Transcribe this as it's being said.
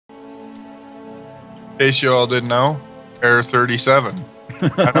case you all didn't know, Error 37.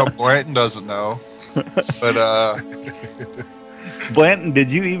 I know Blanton doesn't know, but Blanton,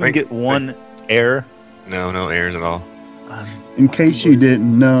 did you even get one error? No errors at all. In case you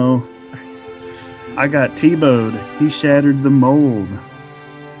didn't know, I got T-bowed. He shattered the mold.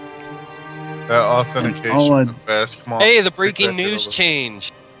 that authentication all I- was fast. Come on. Hey, the Pick breaking that shit news over.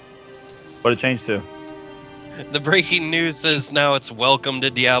 changed. What it changed to? The breaking news says now it's welcome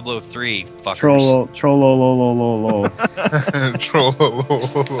to Diablo 3, fuckers. Trollololololol. Troll.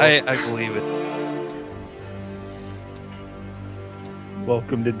 I believe it.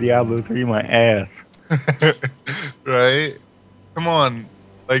 Welcome to Diablo 3, my ass. Right? Come on.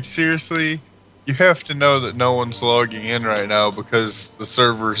 Like, seriously, you have to know that no one's logging in right now because the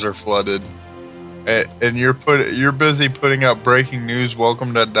servers are flooded. And you're busy putting out breaking news,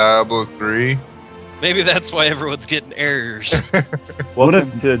 welcome to Diablo 3. Maybe that's why everyone's getting errors.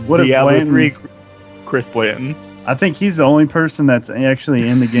 Welcome to what if Diablo Blanton- 3, Chris Blanton. I think he's the only person that's actually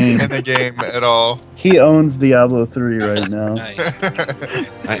in the game. In the game at all. He owns Diablo 3 right now.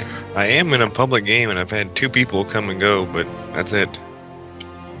 Nice. I am in a public game and I've had 2 people come and go, but that's it.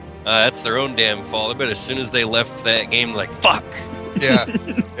 That's their own damn fault. I bet as soon as they left that game, they're like, fuck, Yeah.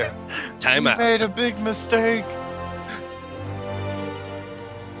 time You out. made a big mistake.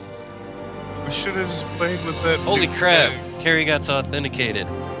 We should have just played with that. Holy big crap, mistake. Carrie got authenticated.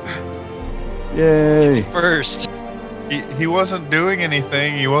 Yay. It's first. He wasn't doing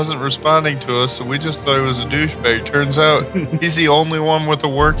anything. He wasn't responding to us, so we just thought he was a douchebag. Turns out he's the only one with a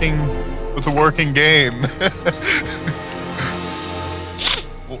working game.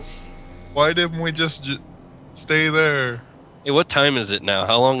 Why didn't we just stay there? Hey, what time is it now?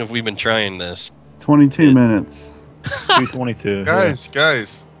 How long have we been trying this? 22 minutes. 222.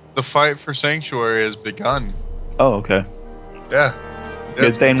 Guys, the fight for Sanctuary has begun. Oh, okay. Yeah. Good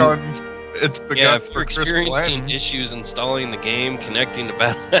It's thing- begun. It's Yeah, begun if you're for Chris experiencing Blanton. issues installing the game, connecting to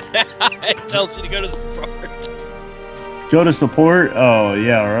battle, it tells you to go to support. Go to support? Oh,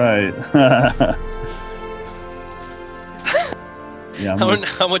 yeah, right. Yeah,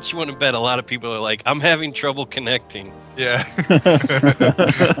 How much you want to bet? A lot of people are like, I'm having trouble connecting. Yeah.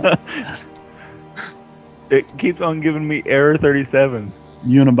 It keeps on giving me error 37.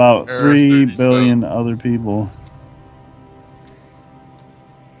 you and about Error 3 37. billion other people.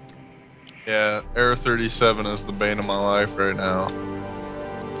 Yeah, Error 37 is the bane of my life right now.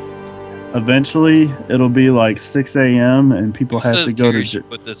 Eventually, it'll be like 6 a.m. and people Who have says to go Carrie to... should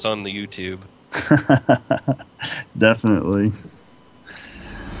put this on the YouTube? Definitely.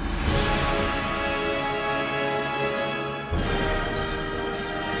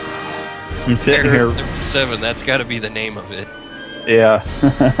 I'm sitting Error here. 37, that's got to be the name of it. Yeah.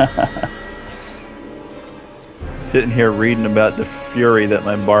 Sitting here reading about the fury that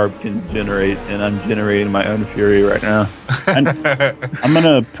my barb can generate, and I'm generating my own fury right now. I'm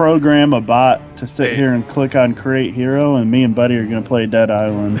going to program a bot to sit Hey. here and click on Create Hero, and me and Buddy are going to play Dead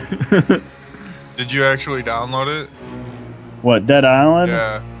Island. Did you actually download it? What, Dead Island?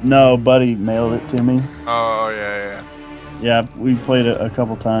 Yeah. No, Buddy mailed it to me. Oh, yeah. Yeah, we played it a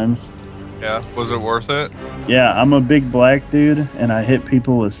couple times. Yeah. Was it worth it? Yeah, I'm a big black dude, and I hit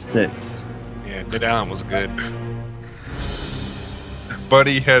people with sticks. Yeah, Dead Island was good.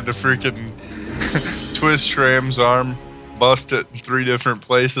 Buddy had to freaking twist Shram's arm, bust it in 3 different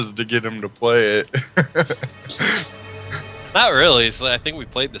places to get him to play it. Not really. So I think we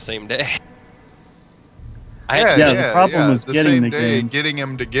played the same day. Yeah, the problem was the getting same the day, game. getting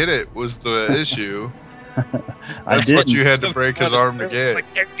him to get it was the issue. I That's didn't. what you had to break his arm to get.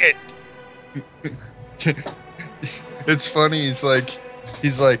 Like, they're good. It's funny. He's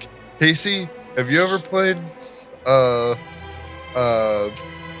like, Casey, have you ever played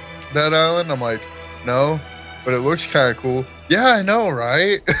Dead Island? I'm like, no, but it looks kind of cool. Yeah, I know,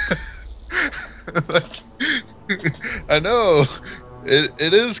 right? Like, I know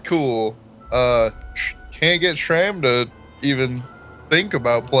it is cool. Can't get Shram to even think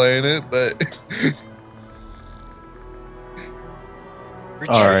about playing it, but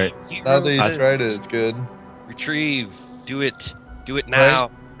All right. now that he's tried it, it's good. Retrieve. Do it. Do it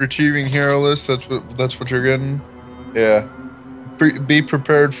now. Retrieving hero list. That's what you're getting. Yeah. Be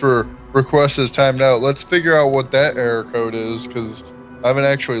prepared for requests as timed out. Let's figure out what that error code is because I haven't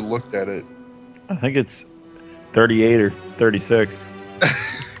actually looked at it. I think it's 38 or 36.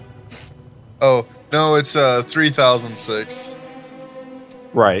 Oh no, it's 3006.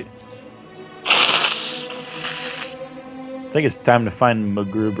 Right. I think it's time to find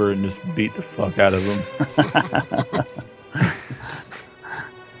MacGruber and just beat the fuck out of him.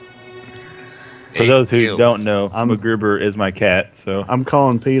 For those who don't know, I'm- MacGruber is my cat, so I'm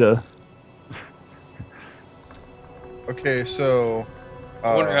calling PETA. Okay, so.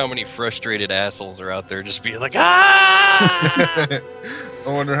 I wonder how many frustrated assholes are out there just being like, ah!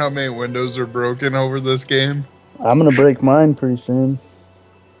 I wonder how many windows are broken over this game. I'm gonna break mine pretty soon,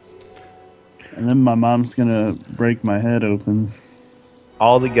 and then my mom's gonna break my head open.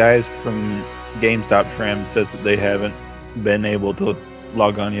 All the guys from GameStop Tram says that they haven't been able to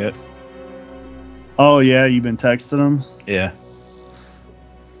log on yet. Oh yeah, you've been texting them? Yeah.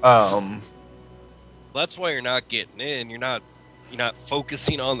 That's why you're not getting in. You're not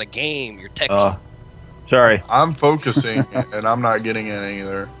focusing on the game. You're texting. Sorry. I'm focusing and I'm not getting in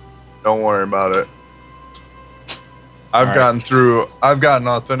either. Don't worry about it. I've gotten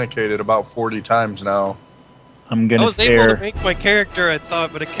authenticated about 40 times now. I'm I gonna was able stare. to make my character, I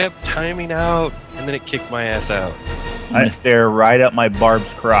thought, but it kept timing out, and then it kicked my ass out. I'm gonna stare right up my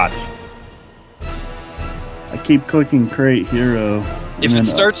Barb's crotch. I keep clicking create hero. and If then, it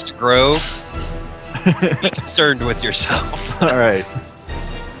starts to grow, be concerned with yourself. All right.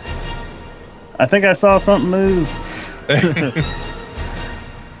 I think I saw something move.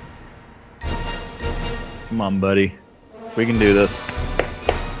 Come on, buddy. We can do this.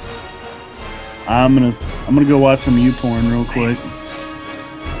 I'm gonna go watch some YouPorn real quick.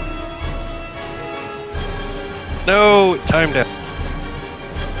 No, it timed out.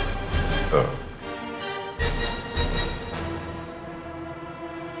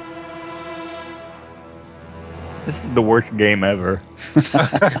 This is the worst game ever.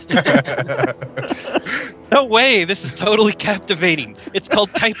 No way, this is totally captivating. It's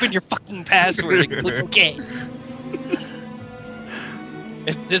called type in your fucking password and click OK.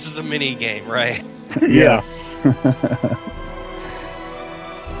 This is a mini game, right? Yes.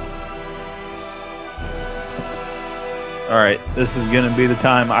 All right. This is gonna be the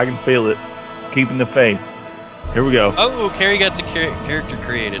time. I can feel it. Keeping the faith. Here we go. Oh, Carrie got the character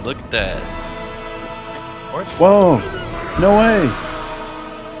created. Look at that. What? Whoa! No way!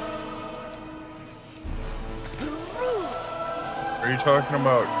 Are you talking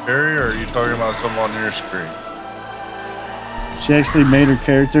about Carrie or are you talking about someone on your screen? She actually made her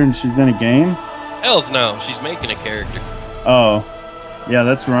character and she's in a game? Hells no, she's making a character. Oh. Yeah,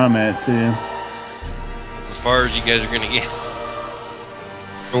 that's where I'm at too. That's as far as you guys are gonna get.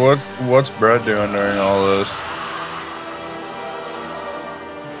 So what's Brett doing during all this?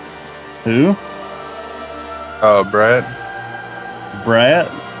 Who? Brett? Brett?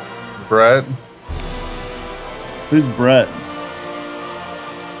 Who's Brett?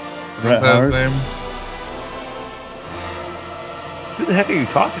 Isn't Bret that his Hart? name? Who the heck are you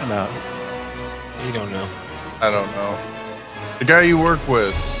talking about? You don't know. I don't know. The guy you work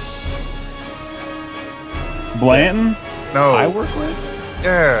with. Blanton? No. I work with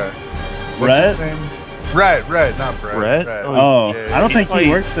Yeah. What's his Brett? name? Right, not Brett. Brett? Brett. Oh, Yeah, I don't yeah. think Probably-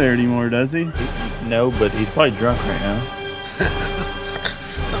 he works there anymore, does he? no, but he's probably drunk right now.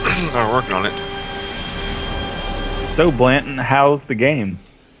 I'm working on it. So Blanton, how's the game?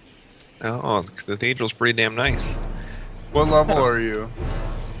 Oh, the cathedral's pretty damn nice. What level are you?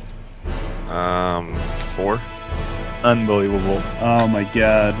 4. Unbelievable. Oh my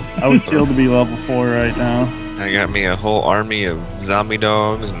god. I would kill to be level 4 right now. I got me a whole army of zombie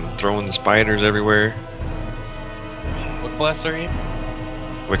dogs and throwing the spiders everywhere. What class are you?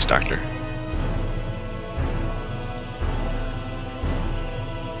 Witch Doctor.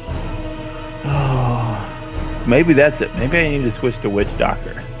 Oh, maybe that's it. Maybe I need to switch to Witch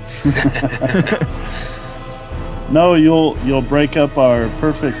Doctor. No, you'll break up our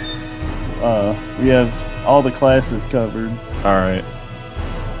perfect. We have all the classes covered. All right.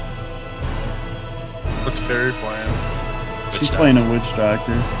 What's Carrie playing? She's playing a witch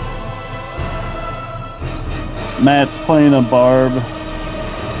doctor. Matt's playing a barb.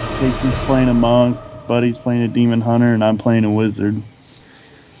 Casey's playing a monk. Buddy's playing a demon hunter, and I'm playing a wizard.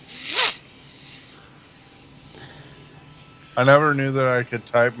 I never knew that I could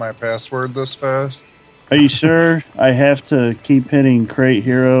type my password this fast. Are you sure? I have to keep hitting create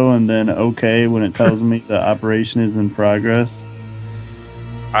hero and then OK when it tells me the operation is in progress.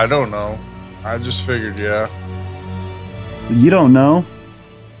 I don't know. I just figured, yeah. You don't know?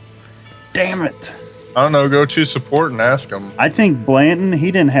 Damn it. I don't know. Go to support and ask them. I think Blanton,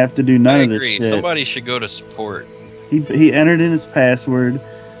 he didn't have to do none I of this agree. shit. Somebody should go to support. He entered in his password,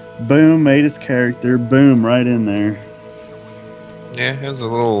 boom, made his character, boom, right in there. Yeah, it was a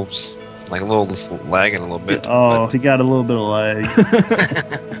little lagging a little bit. Oh, he got a little bit of lag.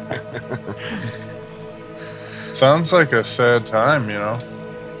 Sounds like a sad time, you know.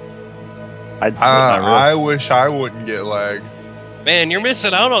 I'd sit my I wish I wouldn't get lag. Man, you're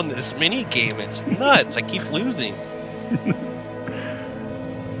missing out on this mini game. It's nuts. I keep losing.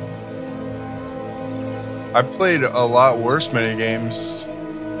 I played a lot worse mini games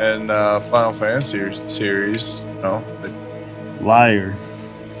in Final Fantasy series. No, Liar.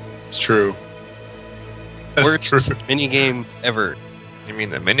 it's true. That's Worst true. mini game ever. You mean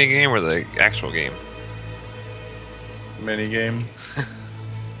the mini game or the actual game? Mini game.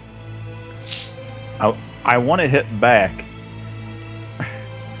 I want to hit back.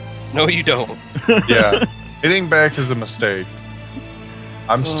 No, you don't. Yeah, hitting back is a mistake.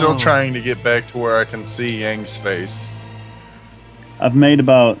 I'm still Oh. trying to get back to where I can see Yang's face. I've made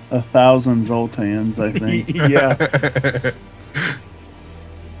about 1,000 Zoltans, I think. Yeah.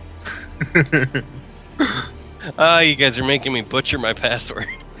 You guys are making me butcher my password.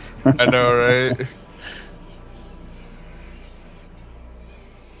 I know, right?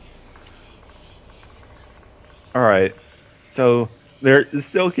 All right. So there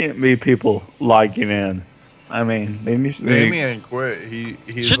still can't be people logging in. I mean, maybe Damien quit. He's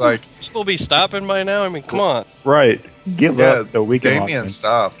Shouldn't like, people be stopping by now? I mean, come on. right. Give yeah, up so we can. log Damien in.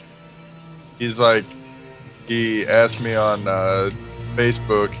 stopped. He's like, he asked me on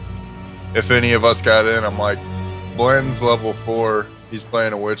Facebook if any of us got in. I'm like, Blenn's level 4. He's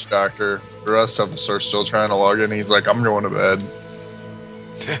playing a witch doctor. The rest of us are still trying to log in. He's like, I'm going to bed.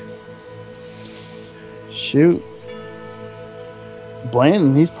 Shoot.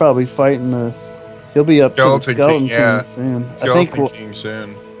 Blandon, he's probably fighting this. He'll be up to the Skeleton Skeleton King, King, yeah. soon. I Skeleton think King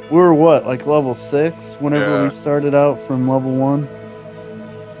soon. we were what, like level 6 whenever Yeah. we started out from level 1?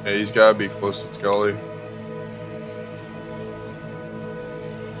 Yeah, he's got to be close to Scully.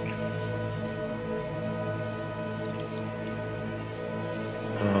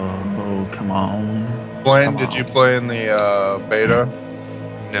 Oh, come on. Blanton, Come did you on. play in the beta?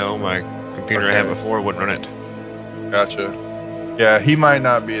 No, my computer I had before wouldn't run it. Gotcha. Yeah, he might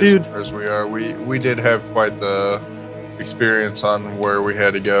not be as Dude. far as we are. We did have quite the experience on where we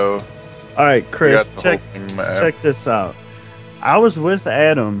had to go. All right, We Chris, got the check whole thing mapped. check this out. I was with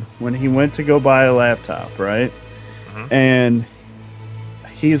Adam when he went to go buy a laptop, right? Mhm. And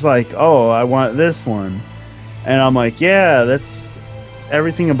he's like, "Oh, I want this one," and I'm like, "Yeah, that's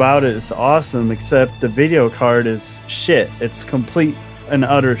everything about it is awesome, except the video card is shit. It's complete and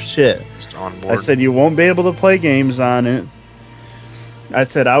utter shit." Just on I board. said, "You won't be able to play games on it." I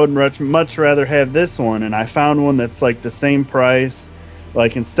said, "I would much rather have this one," and I found one that's like the same price.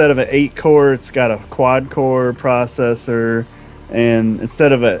 Like instead of an 8-core, it's got a quad-core processor, and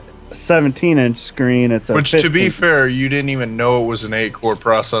instead of a 17-inch screen, it's a Which, to be 15. fair, you didn't even know it was an 8-core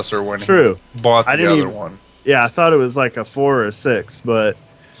processor when True. he bought I the didn't other even- one. Yeah, I thought it was like a 4 or a 6, but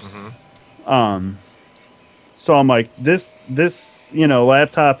Mhm. so I'm like, this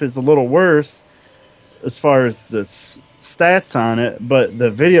laptop is a little worse as far as the stats on it, but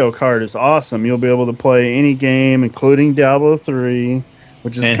the video card is awesome. You'll be able to play any game, including Diablo 3,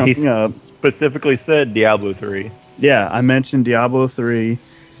 which is And coming up. Specifically said Diablo 3. Yeah, I mentioned Diablo 3,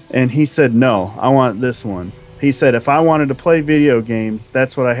 and he said, no, I want this one. He said, if I wanted to play video games,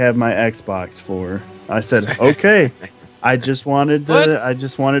 that's what I have my Xbox for. I said, okay. I just wanted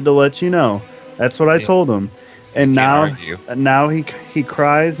to let you know. That's what I Yeah. You told him. And can't argue. now he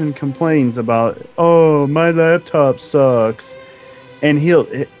cries and complains about, oh, my laptop sucks. And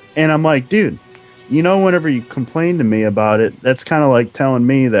I'm like, dude, whenever you complain to me about it, that's kind of like telling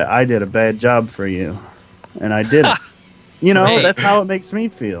me that I did a bad job for you. And I didn't. Hey. That's how it makes me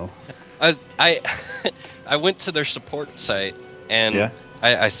feel. I I went to their support site and Yeah.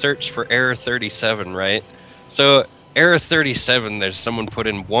 I searched for error 37, right? So error 37, there's someone put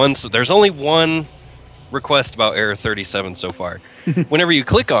in one. So there's only one request about error 37 so far. Whenever you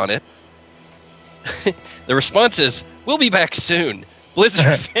click on it, the response is, "We'll be back soon.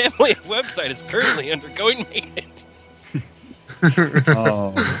 Blizzard family website is currently undergoing maintenance."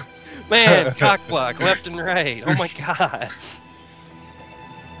 Oh, Man, cock block left and right. Oh my god.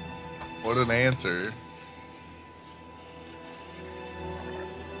 What an answer.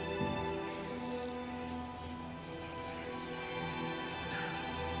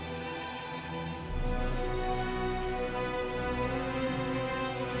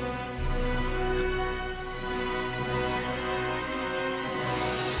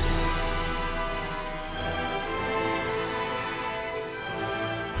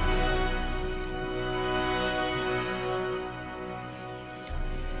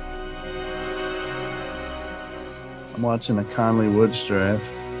 I'm watching a Conley Woods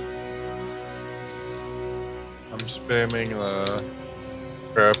draft. I'm spamming the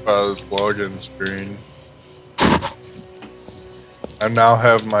crap out of this login screen. I now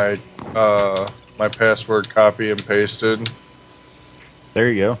have my my password copy and pasted.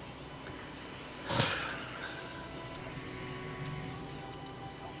 There you go.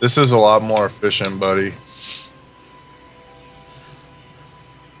 This is a lot more efficient, buddy.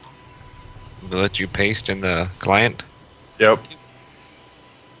 They let you paste in the client. Yep.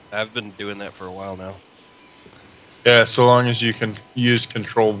 I've been doing that for a while now. Yeah, so long as you can use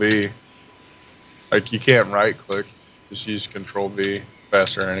Control V. Like, you can't right click, just use Control V.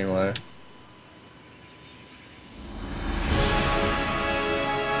 Faster anyway.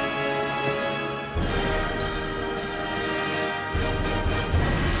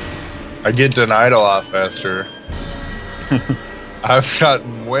 I get denied a lot faster. I've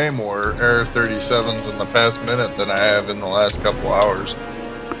gotten way more Error 37s in the past minute than I have in the last couple hours.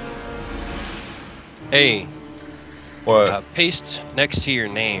 Hey, What? paste next to your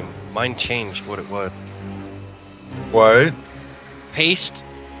name. Mine changed what it was. What? Paste,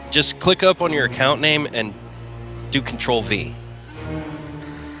 just click up on your account name and do Control V.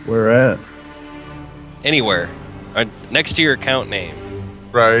 Where at? Anywhere. Next to your account name.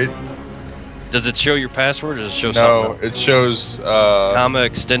 Right? Does it show your password or does it show No, something else? it shows. Comma,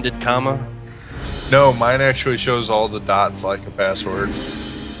 extended comma? No, mine actually shows all the dots like a password.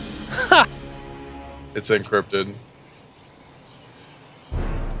 It's encrypted.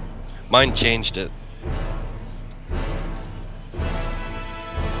 Mine changed it.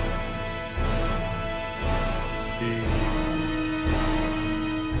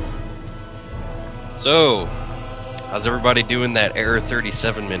 So, how's everybody doing that Error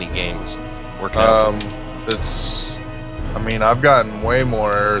 37 mini games? Working out? It's. I mean, I've gotten way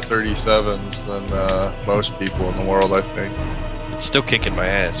more Error 37s than most people in the world, I think. It's still kicking my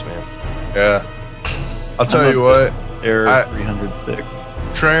ass, man. Yeah. I'll tell you what, Error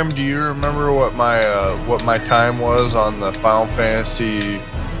 306. Tram, do you remember what my time was on the Final Fantasy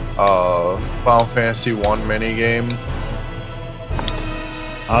 1 mini game?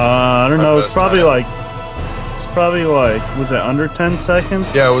 I don't My know. It's best probably time. like, was it under 10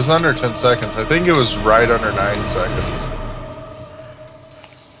 seconds? Yeah, it was under 10 seconds. I think it was right under 9 seconds.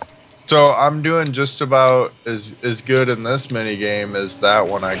 So I'm doing just about as good in this mini game as that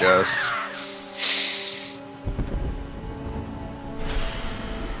one, I guess.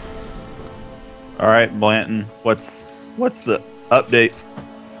 All right, Blanton. What's the update?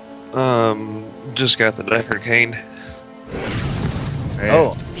 Just got the Deckard cane. Man.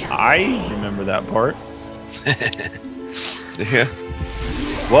 Oh, I remember that part. Yeah.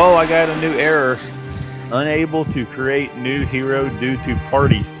 Whoa, I got a new error. Unable to create new hero due to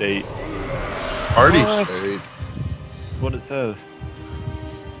party state. Party What? state. That's what it says.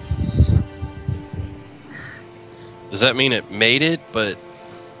 Does that mean it made it, but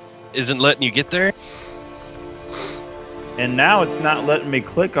isn't letting you get there? And now it's not letting me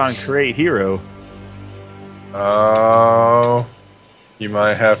click on create hero. Oh, you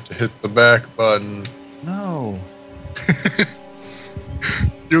might have to hit the back button. No.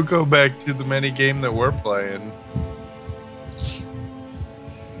 You'll go back to the mini game that we're playing.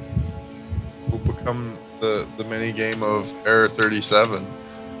 Will become the mini game of Error 37.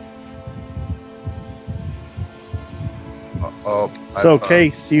 Oh, So,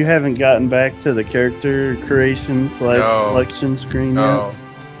 Case, you haven't gotten back to the character creation / selection screen no. yet?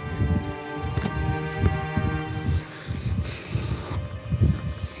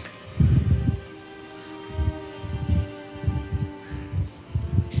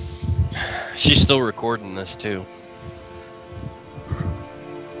 She's still recording this too.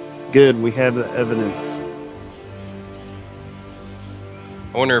 Good, we have the evidence.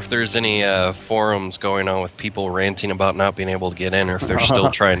 I wonder if there's any forums going on with people ranting about not being able to get in, or if they're still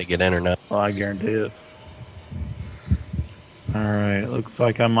trying to get in or not. Well, I guarantee it. Alright, looks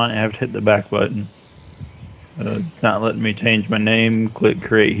like I might have to hit the back button. It's not letting me change my name, click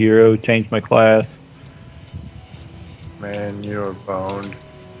create hero, change my class. Man, you're boned.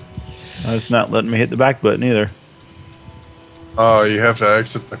 It's not letting me hit the back button either. Oh, you have to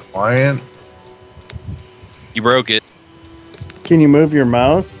exit the client? You broke it. Can you move your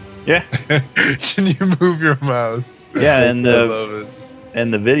mouse? Yeah. Can you move your mouse? Yeah, and I the love it.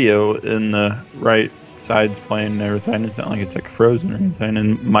 and the video in the right side's playing and everything. It's not like it's like frozen or anything.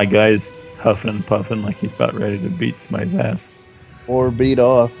 And my guy's huffing and puffing like he's about ready to beat somebody's ass. Or beat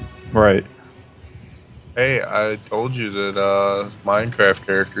off? Right. Hey, I told you that Minecraft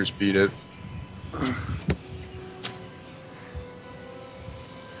characters beat it.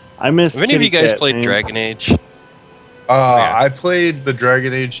 I missed. Have any of you Kitty guys Cat, played man. Dragon Age? Yeah. I played the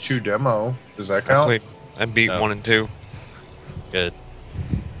Dragon Age 2 demo. Does that count? I beat No. 1 and 2. Good.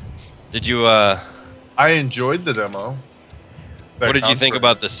 Did you? I enjoyed the demo. That What did you counts think for-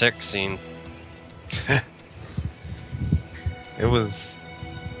 about the sex scene? It was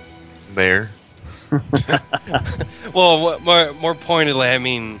there. Well, more pointedly, I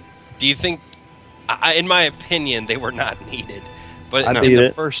mean, do you think? In my opinion, they were not needed. But I in beat the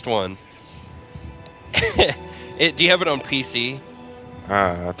it. first one, Do you have it on PC?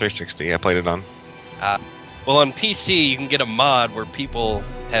 360. I played it on. Well, on PC, you can get a mod where people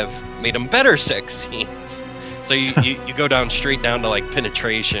have made them better sex scenes. So you go down straight down to like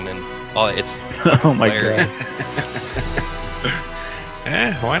penetration and all. It's Oh my hilarious.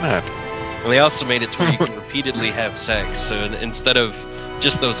 god. Why not? And they also made it to where you can repeatedly have sex. So instead of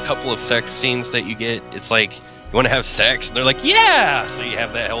just those couple of sex scenes that you get, it's like you want to have sex, and they're like, yeah. So you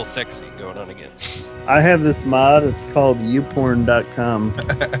have that whole sex scene going on again. I have this mod. It's called youporn.com.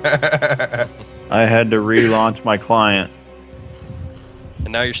 I had to relaunch my client.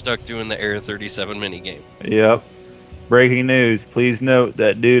 And now you're stuck doing the Air 37 minigame. Yep. Breaking news. Please note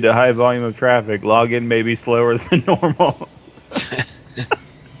that due to high volume of traffic, login may be slower than normal.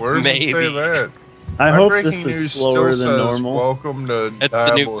 Where does it say Maybe. that? I My hope breaking this news is slower still than says, normal. welcome to That's the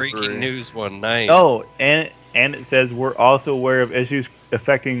new Diablo breaking 3. news one. Nice. Oh, and it says we're also aware of issues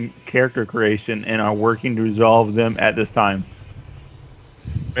affecting character creation and are working to resolve them at this time.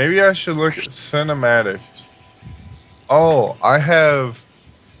 Maybe I should look at cinematics. Oh, I have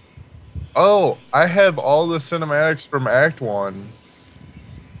all the cinematics from Act 1.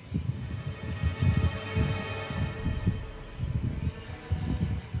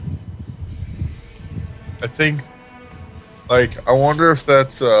 I think, like, I wonder if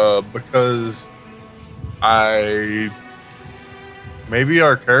that's because maybe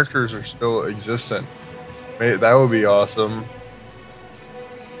our characters are still existent. That would be awesome.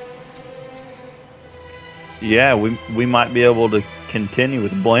 Yeah, we might be able to continue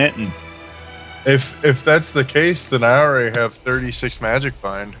with Blanton. If that's the case, then I already have 36 Magic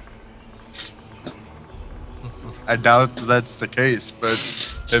Find. I doubt that's the case, but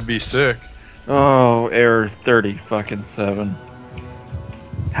it'd be sick. Oh, error 30 fucking 7.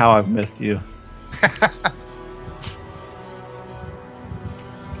 How I've missed you.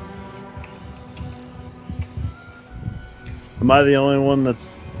 Am I the only one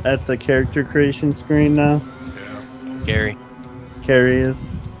that's at the character creation screen now? Gary. Carrie is.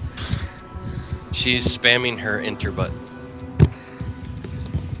 She's spamming her enter button.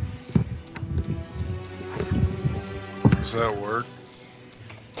 Does that work?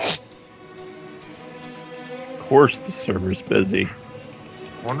 Of course the server's busy.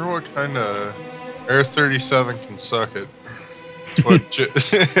 Wonder what kind of Air 37 can suck it. That's what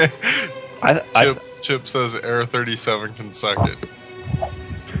Chip says Air 37 can suck it.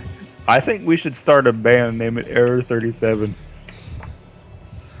 I think we should start a band, name it Error 37.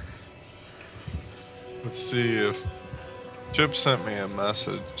 Let's see if Chip sent me a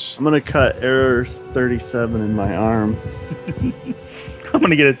message. I'm gonna cut error 37 in my arm. I'm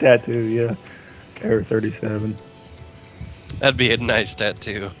gonna get a tattoo, yeah. Error 37. That'd be a nice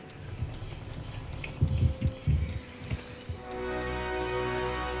tattoo.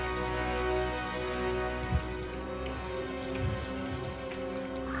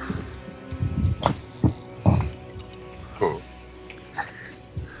 Oh.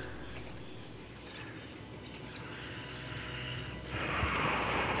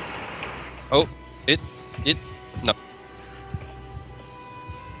 Oh, no.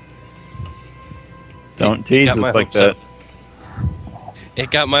 Don't tease got us my like hopes that. up.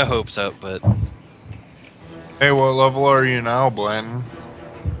 It got my hopes up, but Hey, what level are you now, Blanton?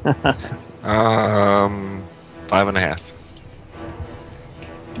 5.5.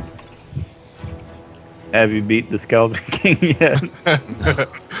 Have you beat the Skeleton King yet?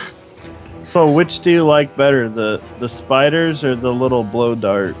 So, which do you like better, the spiders or the little blow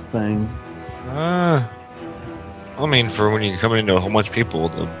dart thing? I mean, for when you're coming into a whole bunch of people,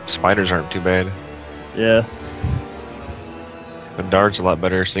 the spiders aren't too bad. Yeah. The dart's a lot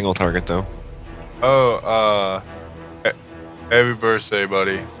better. Single target, though. Oh, happy birthday,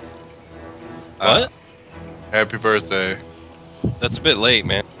 buddy. what? Happy birthday. That's a bit late,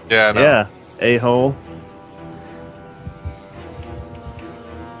 man. Yeah, I know. Yeah. A-hole.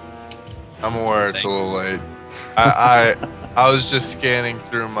 I'm aware it's a little late. I was just scanning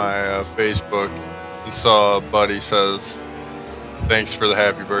through my Facebook and saw a buddy says, "Thanks for the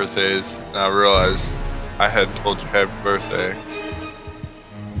happy birthdays," and I realized I hadn't told you happy birthday.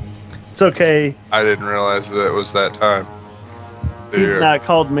 It's okay. I didn't realize that it was that time. He's not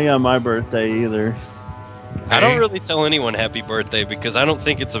called me on my birthday either. I don't really tell anyone happy birthday because I don't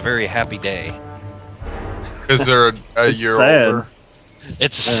think it's a very happy day. because they're a It's year sad. older.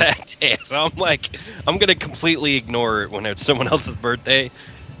 It's a sad day. So I'm like, I'm going to completely ignore it when it's someone else's birthday.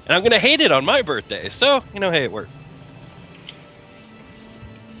 And I'm going to hate it on my birthday. So, hey, it worked.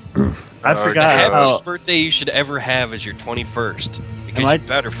 I Okay. forgot The how. happiest birthday you should ever have is your 21st. Because Am I- you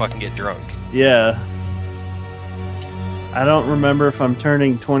better fucking get drunk. Yeah. I don't remember if I'm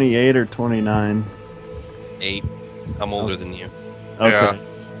turning 28 or 29. 8. I'm older than you. Okay. Yeah.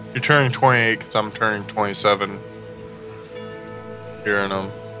 You're turning 28 because I'm turning 27 here in a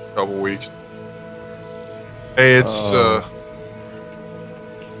couple weeks. Hey, it's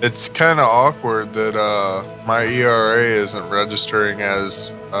kind of awkward that my ERA isn't registering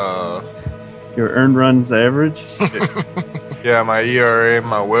as Your earned runs average? yeah, my ERA and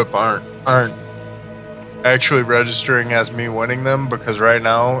my WHIP aren't actually registering as me winning them, because right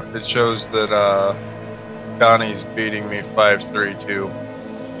now it shows that Donnie's beating me 5-3-2,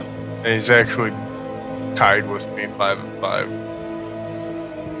 and he's actually tied with me 5-5.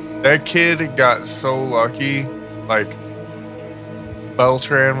 That kid got so lucky. Like,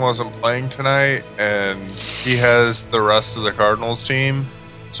 Beltran wasn't playing tonight, and he has the rest of the Cardinals team,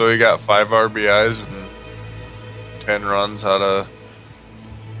 so he got 5 RBIs and 10 runs out of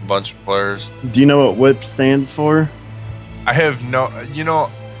a bunch of players. Do you know what WHIP stands for? I have no,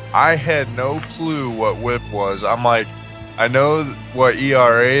 I had no clue what WHIP was. I'm like, I know what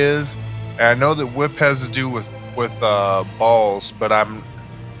ERA is, and I know that WHIP has to do with balls, but I'm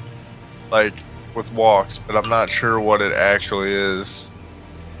like with walks, but I'm not sure what it actually is.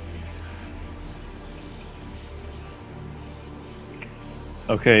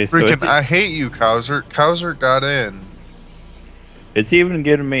 Okay, so Freaking, I hate you, Cowser. Cowser got in. it's even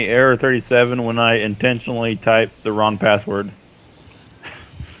giving me error 37 when I intentionally type the wrong password.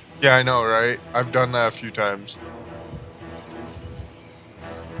 Yeah, I know, right? I've done that a few times.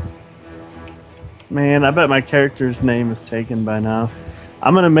 Man, I bet my character's name is taken by now.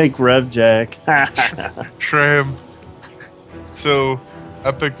 I'm gonna make Rev Jack. Shram. So,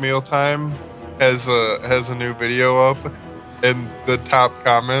 Epic Mealtime has a new video up, and the top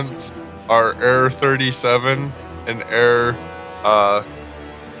comments are error 37 and error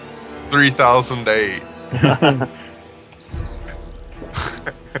 3008.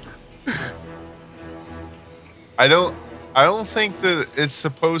 I don't think that it's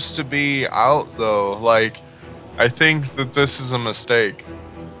supposed to be out though. Like, I think that this is a mistake.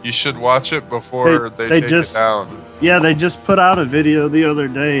 You should watch it before they take it down. Yeah, they just put out a video the other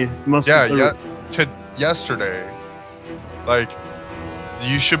day. Yesterday. Like,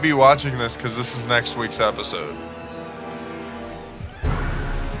 you should be watching this because this is next week's episode.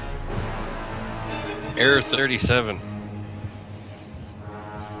 Error 37.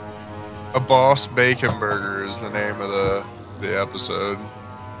 A Boss Bacon Burger is the name of the episode.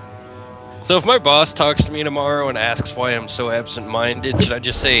 So if my boss talks to me tomorrow and asks why I'm so absent-minded, should I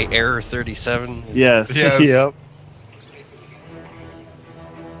just say error 37? Yes. Yes. Yep.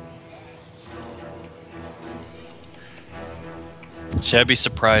 Should I be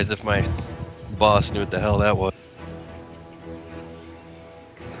surprised if my boss knew what the hell that was?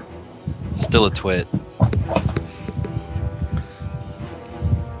 Still a twit.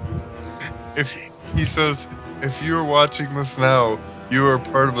 If he says, if you are watching this now, you are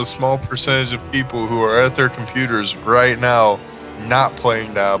part of a small percentage of people who are at their computers right now, not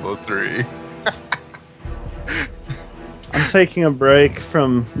playing Diablo 3. I'm taking a break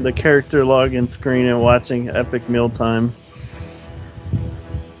from the character login screen and watching Epic Mealtime.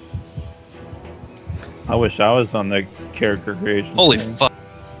 I wish I was on the character creation. Holy thing. fuck.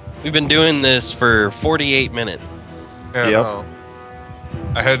 We've been doing this for 48 minutes. Yeah, Yep. no.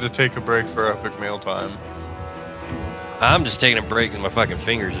 I had to take a break for Epic Mealtime. I'm just taking a break and my fucking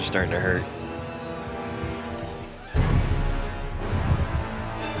fingers are starting to hurt.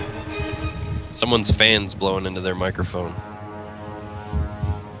 Someone's fan's blowing into their microphone.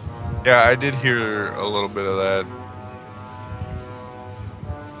 Yeah, I did hear a little bit of that.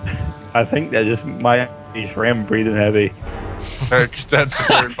 I think that just might be Shram breathing heavy. That's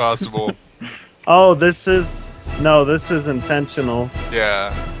very possible. Oh, this is intentional.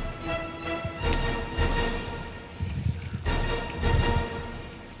 Yeah.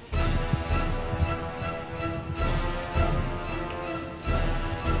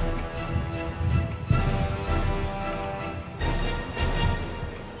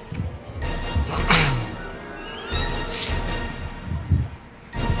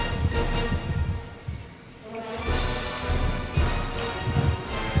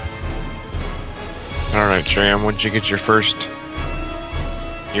 Alright, Shram, once you get your first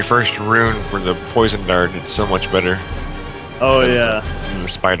rune for the poison dart, it's so much better Oh yeah. than the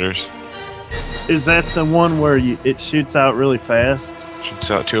spiders. Is that the one where it shoots out really fast? Shoots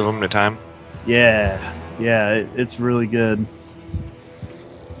out 2 of them at a time. Yeah. Yeah, it's really good.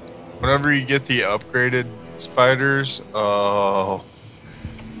 Whenever you get the upgraded spiders, those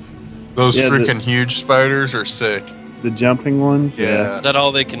Yeah, freaking huge spiders are sick. The jumping ones? Yeah. Is that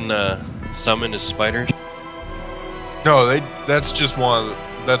all they can summon as spiders? No, that's just one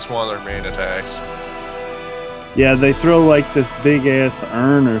of their main attacks. Yeah, they throw like this big ass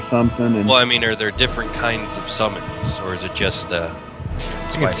urn or something, and Well, I mean, are there different kinds of summons, or is it just You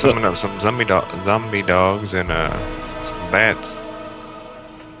can summon up some zombie dogs and some bats.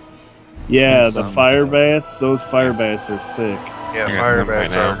 yeah, the Some fire bats. bats. Those fire bats are sick. Yeah, I got fire them right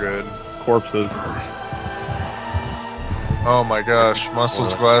bats now. are good. Corpses. Oh my gosh,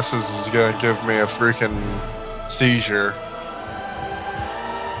 Muscles Glasses is gonna give me a freaking seizure.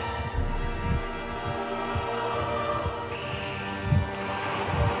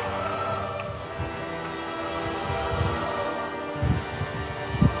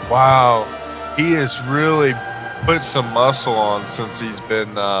 Wow, he has really put some muscle on since he's been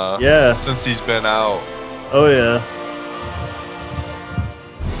Yeah. since he's been out. Oh yeah.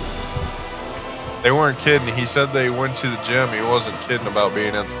 They weren't kidding. He said they went to the gym. He wasn't kidding about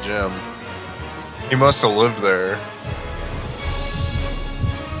being at the gym. He must have lived there.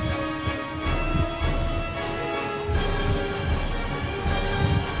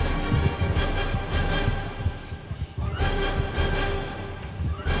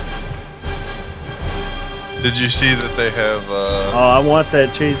 Did you see that they have Oh, I want that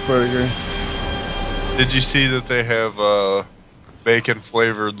cheeseburger. did you see that they have bacon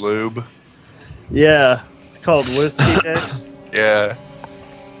flavored lube? Yeah, it's called Whiskey Dick. Yeah.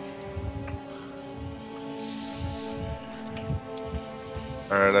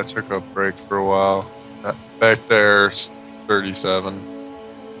 Alright, I took a break for a while. Back there's 37.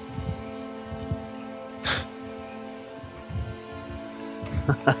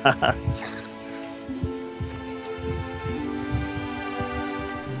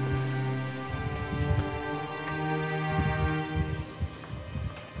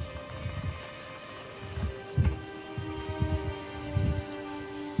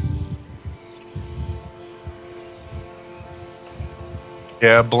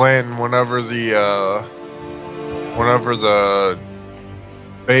 Yeah, Blanton, whenever the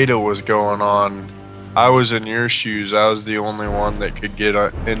beta was going on, I was in your shoes. I was the only one that could get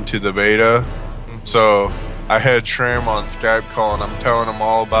into the beta. So I had Tram on Skype call, and I'm telling him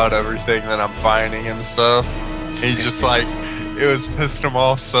all about everything that I'm finding and stuff. He's just like, it was pissing him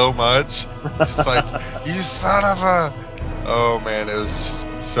off so much. It's just like, you son of a... Oh man, it was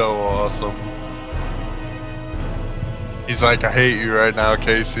just so awesome. He's like, I hate you right now,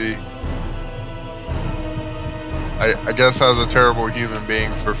 Casey. I guess I was a terrible human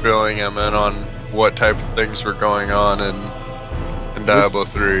being for filling him in on what type of things were going on in Diablo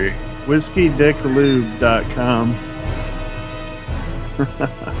 3. WhiskeyDickLube.com.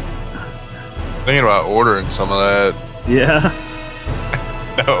 Thinking about ordering some of that. Yeah.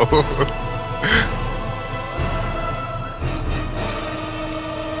 No.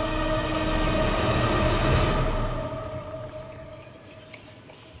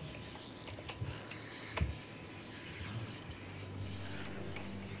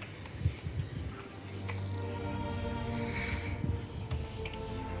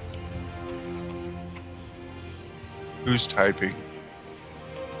 Who's typing?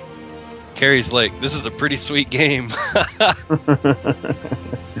 Carrie's like, this is a pretty sweet game.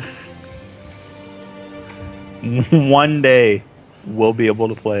 One day, we'll be able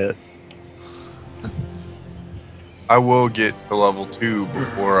to play it. I will get to level 2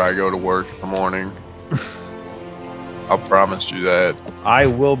 before I go to work in the morning. I'll promise you that. I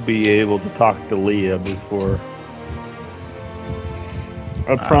will be able to talk to Leah before.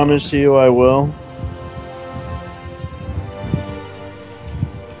 I promise you I will.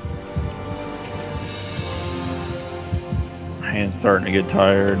 My hand's starting to get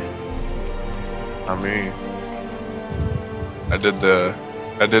tired. I mean, I did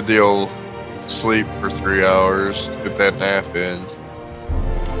the old sleep for 3 hours, get that nap in.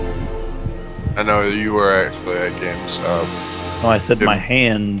 I know you were actually at GameStop. Oh, I said Yep. my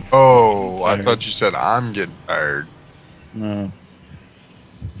hands. Oh, I Tired. thought you said I'm getting tired. No,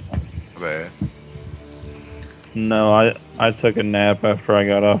 Bad. no, I took a nap after I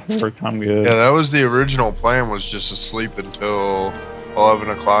got off work. I'm good. Yeah, that was the original plan, was just to sleep until 11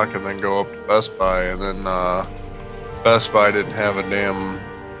 o'clock and then go up to Best Buy. And then Best Buy didn't have a damn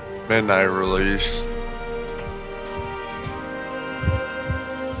midnight release.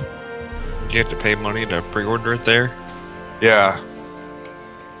 Did you have to pay money to pre-order it there? Yeah.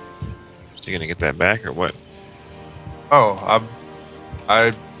 So you gonna get that back or what? Oh,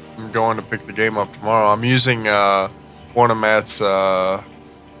 I'm going to pick the game up tomorrow. I'm using one of Matt's Guest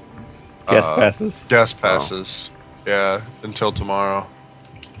passes. guest passes. Yeah, until tomorrow.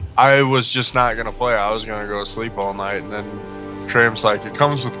 I was just not gonna play. I was gonna go to sleep all night, and then Tram's like, "It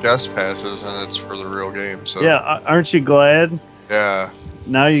comes with guest passes, and it's for the real game." So Yeah, aren't you glad? yeah.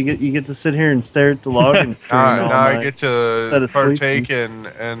 Now you get to sit here and stare at the login screen. Now, all now I night get instead to of sleeping. partake in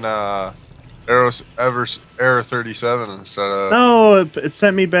Error 37 instead of. No, it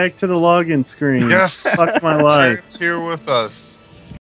sent me back to the login screen. Yes, Fuck my life. Shane's here with us.